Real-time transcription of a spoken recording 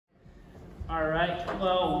All right,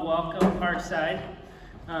 well, welcome Parkside.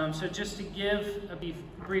 So just to give a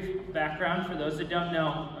brief background for those that don't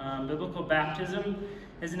know, biblical baptism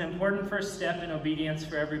is an important first step in obedience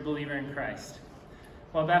for every believer in Christ.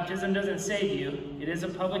 While baptism doesn't save you, it is a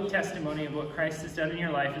public testimony of what Christ has done in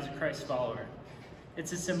your life as a Christ follower.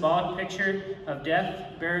 It's a symbolic picture of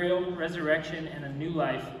death, burial, resurrection, and a new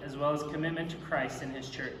life, as well as commitment to Christ and his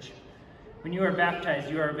church. When you are baptized,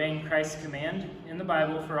 you are obeying Christ's command in the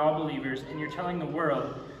Bible for all believers, and you're telling the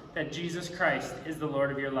world that Jesus Christ is the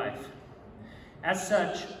Lord of your life. As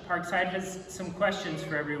such, Parkside has some questions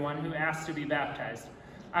for everyone who asks to be baptized.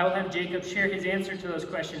 I will have Jacob share his answer to those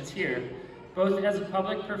questions here, both as a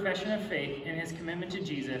public profession of faith in his commitment to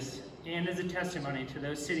Jesus, and as a testimony to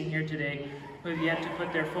those sitting here today who have yet to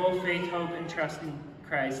put their full faith, hope, and trust in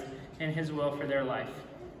Christ and his will for their life.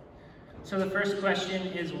 So the first question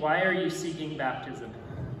is, why are you seeking baptism?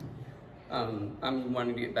 I'm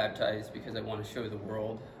wanting to get baptized because I want to show the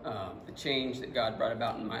world the change that God brought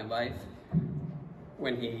about in my life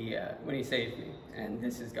when He saved me, and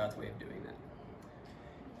this is God's way of doing that.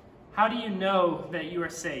 How do you know that you are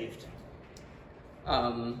saved?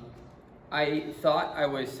 I thought I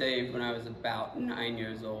was saved when I was about 9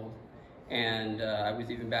 years old, and I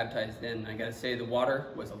was even baptized then. I gotta say, the water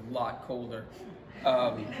was a lot colder.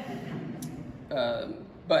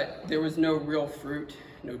 But there was no real fruit,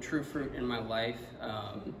 no true fruit in my life.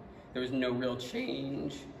 There was no real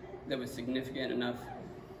change that was significant enough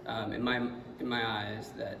in my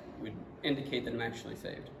eyes that would indicate that I'm actually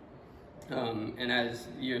saved. And as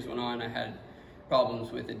years went on, I had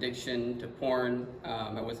problems with addiction to porn.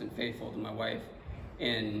 I wasn't faithful to my wife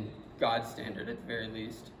in God's standard, at the very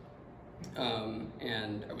least.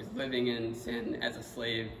 And I was living in sin as a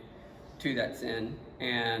slave to that sin.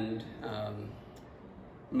 And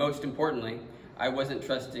most importantly, I wasn't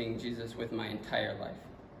trusting Jesus with my entire life.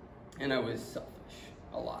 And I was selfish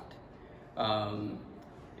a lot.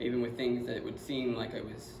 Even with things that would seem like I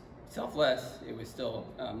was selfless, it was still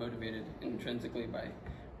motivated intrinsically by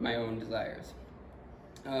my own desires.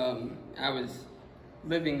 I was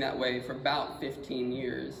living that way for about 15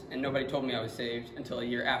 years, and nobody told me I was saved until a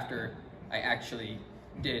year after I actually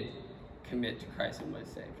did commit to Christ and was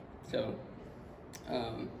saved. So,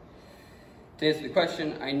 to answer the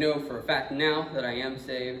question, I know for a fact now that I am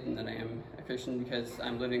saved and that I am a Christian because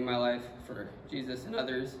I'm living my life for Jesus and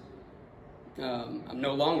others. I'm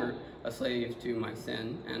no longer a slave to my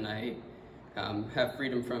sin, and I have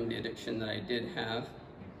freedom from the addiction that I did have.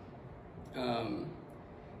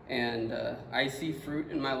 I see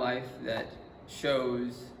fruit in my life that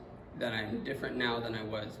shows that I'm different now than I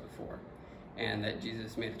was before, and that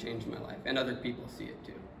Jesus made a change in my life, and other people see it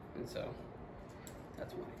too. And so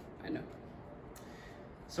that's why I know.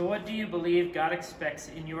 So what do you believe God expects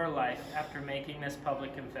in your life after making this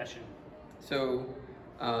public confession? So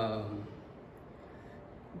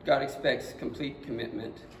God expects complete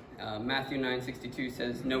commitment. Matthew 9:62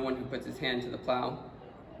 says, "No one who puts his hand to the plow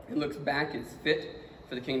and looks back is fit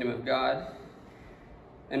for the kingdom of God."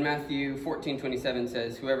 And Matthew 14:27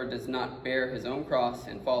 says, "Whoever does not bear his own cross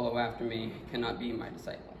and follow after me cannot be my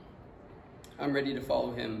disciple." I'm ready to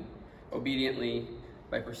follow him obediently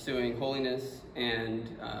by pursuing holiness and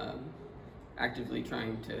actively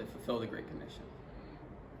trying to fulfill the Great Commission.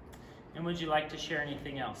 And would you like to share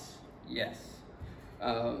anything else? Yes.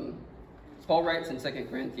 Paul writes in 2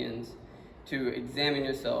 Corinthians to examine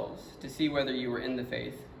yourselves, to see whether you are in the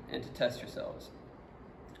faith, and to test yourselves.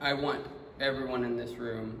 I want everyone in this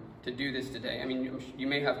room to do this today. I mean, you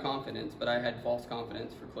may have confidence, but I had false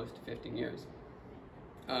confidence for close to 15 years.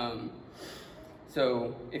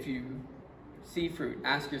 So if you see fruit,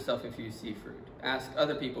 ask yourself if you see fruit. Ask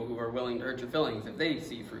other people who are willing to hurt your feelings if they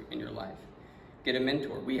see fruit in your life. Get a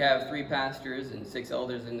mentor. We have 3 pastors and 6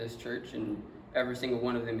 elders in this church, and every single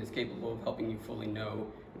one of them is capable of helping you fully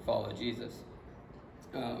know and follow Jesus.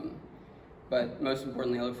 But most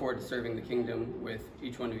importantly, I look forward to serving the kingdom with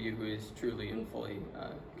each one of you who is truly and fully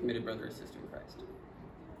committed brother or sister in Christ.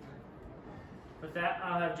 With that,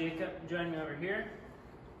 I'll have Jacob join me over here.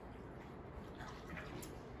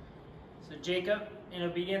 So Jacob, in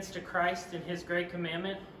obedience to Christ and his great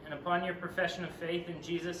commandment, and upon your profession of faith in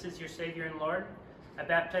Jesus as your Savior and Lord, I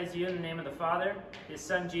baptize you in the name of the Father, his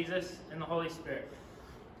Son Jesus, and the Holy Spirit.